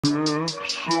Let's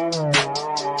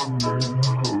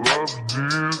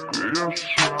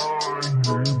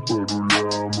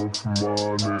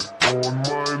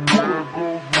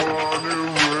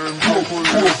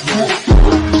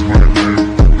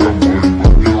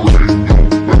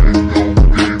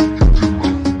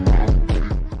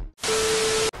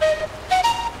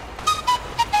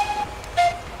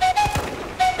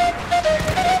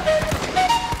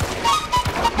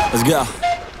go.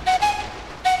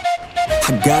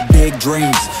 I got big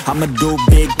dreams, I'ma do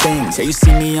big things. Yeah, you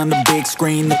see me on the big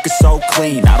screen looking so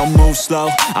clean. I don't move slow,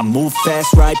 I move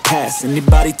fast, right past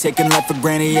anybody taking life for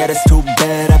granted, yeah, that's too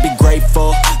bad. I be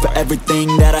grateful for everything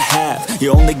that I have.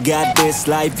 You only got this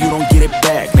life, you don't get it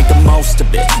back. Make the most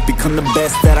of it, become the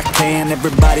best that I can.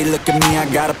 Everybody look at me, I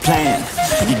got a plan.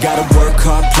 You gotta work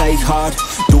hard, play hard,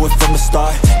 do it from the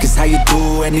start. Cause how you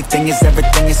do anything is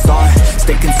everything is art.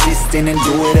 Stay consistent and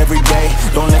do it every day.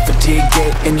 Don't let fatigue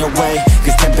get in your way.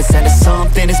 Cause 10% of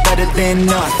something is better than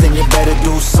nothing. You better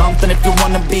do something if you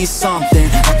wanna be something.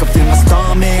 I can feel my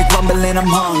stomach rumbling, I'm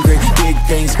hungry. Big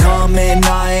things coming,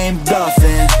 I ain't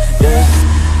bluffing, yeah.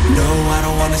 No, I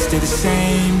don't wanna stay the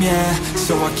same, yeah.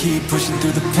 So I keep pushing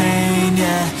through the pain,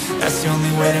 yeah. That's the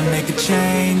only way to make a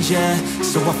change, yeah.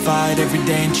 So I fight every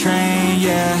day and train,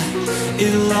 yeah.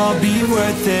 It'll all be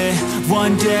worth it.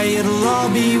 One day it'll all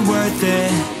be worth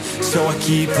it. So I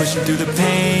keep pushing through the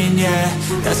pain, yeah.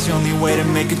 That's the only way to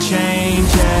make a change,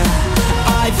 yeah.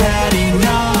 I've had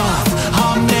enough,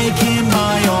 I'm making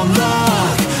my